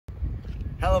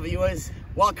Hello viewers,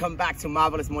 welcome back to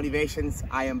Marvelous Motivations.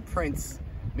 I am Prince,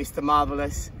 Mr.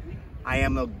 Marvelous. I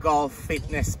am a golf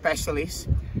fitness specialist,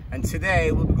 and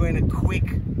today we'll be doing a quick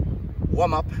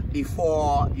warm-up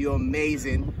before your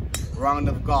amazing round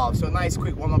of golf. So a nice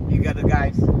quick warm-up. You got the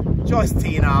guys just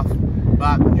teeing off,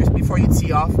 but just before you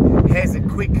tee off, here's a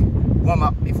quick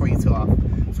warm-up before you tee off.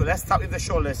 So let's start with the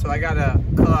shoulders. So I got a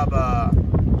club,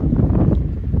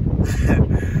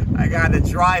 I got a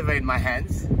driver in my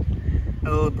hands. A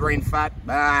little brain fat.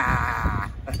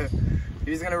 You're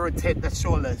just gonna rotate the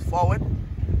shoulders forward.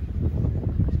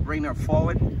 Bring them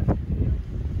forward.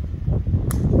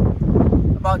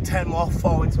 About 10 more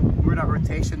forward. So we're that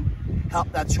rotation.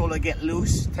 Help that shoulder get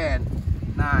loose. 10,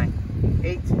 9,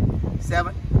 8,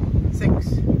 7, 6,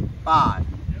 5,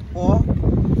 4,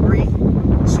 3, 2,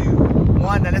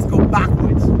 1. Now let's go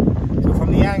backwards. So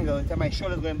from the angle, my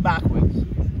shoulder's going backwards.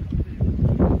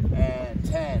 And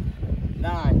 10,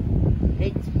 9,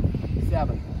 8,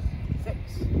 7, 6,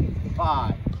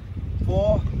 5,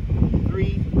 4,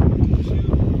 3, 2,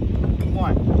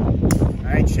 1.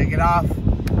 Alright, shake it off.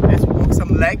 Let's work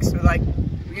some legs. We're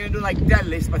gonna do like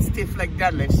deadlifts, but stiff leg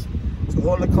deadlifts. So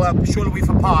hold the club shoulder width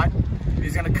apart.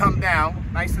 It's gonna come down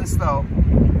nice and slow.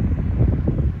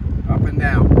 Up and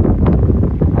down.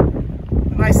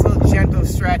 A nice little gentle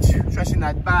stretch, stretching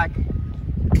that back.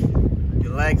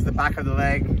 Your legs, the back of the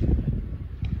leg.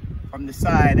 From the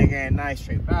side again, nice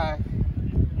straight back.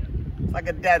 It's like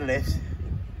a deadlift.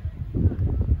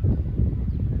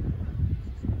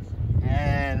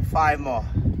 And 5 more.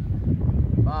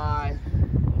 5.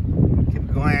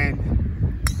 Keep going.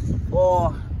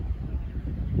 4.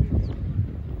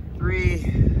 3.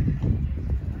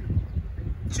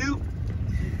 2.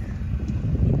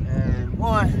 And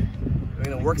 1. We're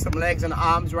gonna work some legs and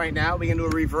arms right now. We're gonna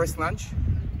do a reverse lunge.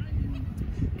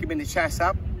 Keeping the chest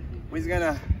up. We're just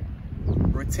gonna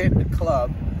rotate the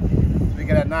club. We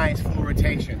get a nice full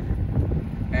rotation.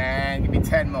 And give me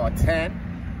 10 more. 10,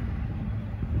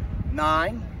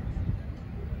 9,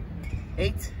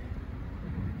 8,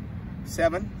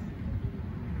 7,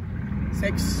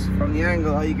 6. From the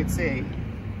angle, how you can see.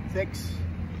 6,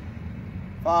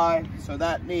 5. So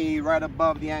that knee right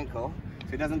above the ankle,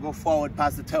 so it doesn't go forward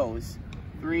past the toes.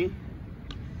 3,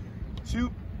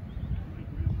 2,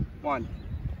 1.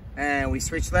 And we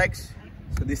switch legs.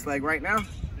 So this leg right now.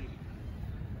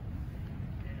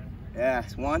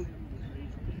 Yes, 1,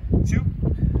 2,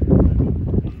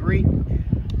 3,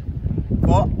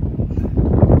 4,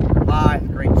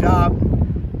 5. Great job.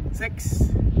 6,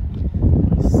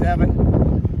 7,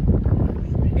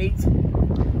 8,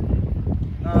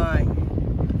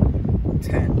 9,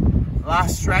 10.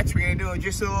 Last stretch, we're gonna do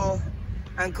just a little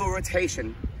ankle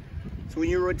rotation. So when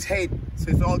you rotate, so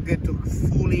it's all good to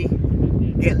fully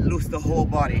get loose the whole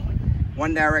body.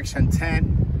 One direction.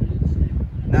 10,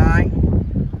 9,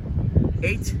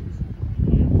 8,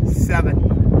 7,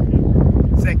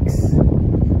 6,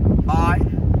 5,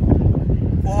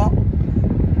 4,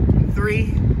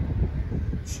 3,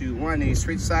 2, 1. And you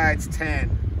switch sides. 10.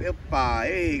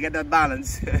 Hey, get that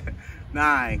balance.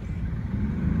 9,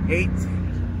 8,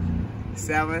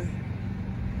 7,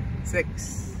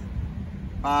 6,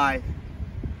 5,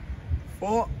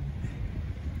 4,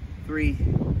 3, 2,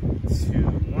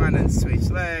 1. And switch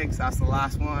legs. That's the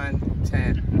last one.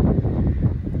 10,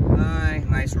 9.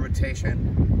 Nice rotation.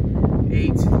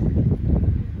 8,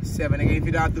 7. Again, if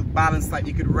you don't have to balance, like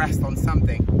you could rest on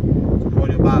something to hold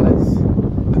your balance.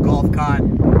 The golf cart,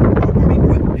 you probably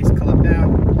put this club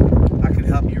down. That can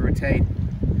help you rotate.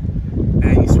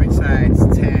 And you switch sides.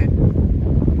 10,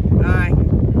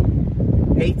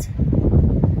 9, 8,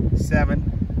 7,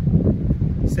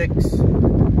 6,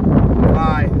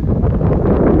 5,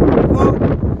 4,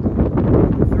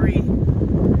 3, 2,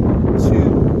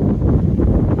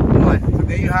 1. So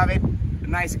there you have it. A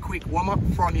nice quick warm-up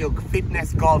from your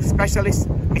fitness golf specialist,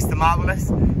 Mr.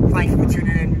 Marvelous. Thank you for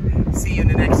tuning in. See you in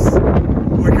the next